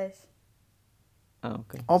top 10. Ah,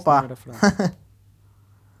 ok. Opa!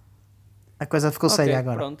 A coisa ficou séria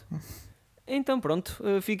agora. Pronto. Então pronto,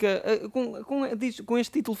 fica, com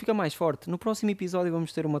este título fica mais forte. No próximo episódio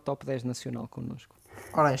vamos ter uma top 10 nacional connosco.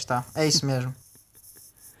 Ora aí está, é isso mesmo.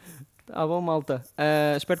 Tá bom, malta.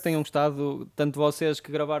 Espero que tenham gostado, tanto vocês que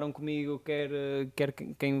gravaram comigo, quer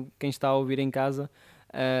quem está a ouvir em casa.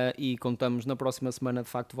 E contamos na próxima semana de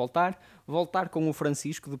facto voltar com o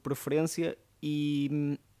Francisco de preferência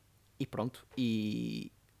e pronto,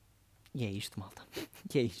 e é isto, malta.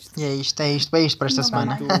 E é isto para esta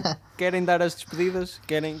semana. Querem dar as despedidas?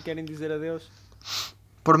 Querem dizer adeus?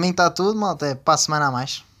 Por mim está tudo, malta, é para a semana a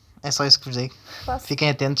mais, é só isso que vos digo. Fiquem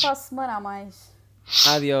atentos. Para a semana a mais.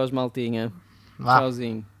 Adiós, maltinha. Vá.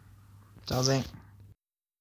 Tchauzinho. Tchauzinho.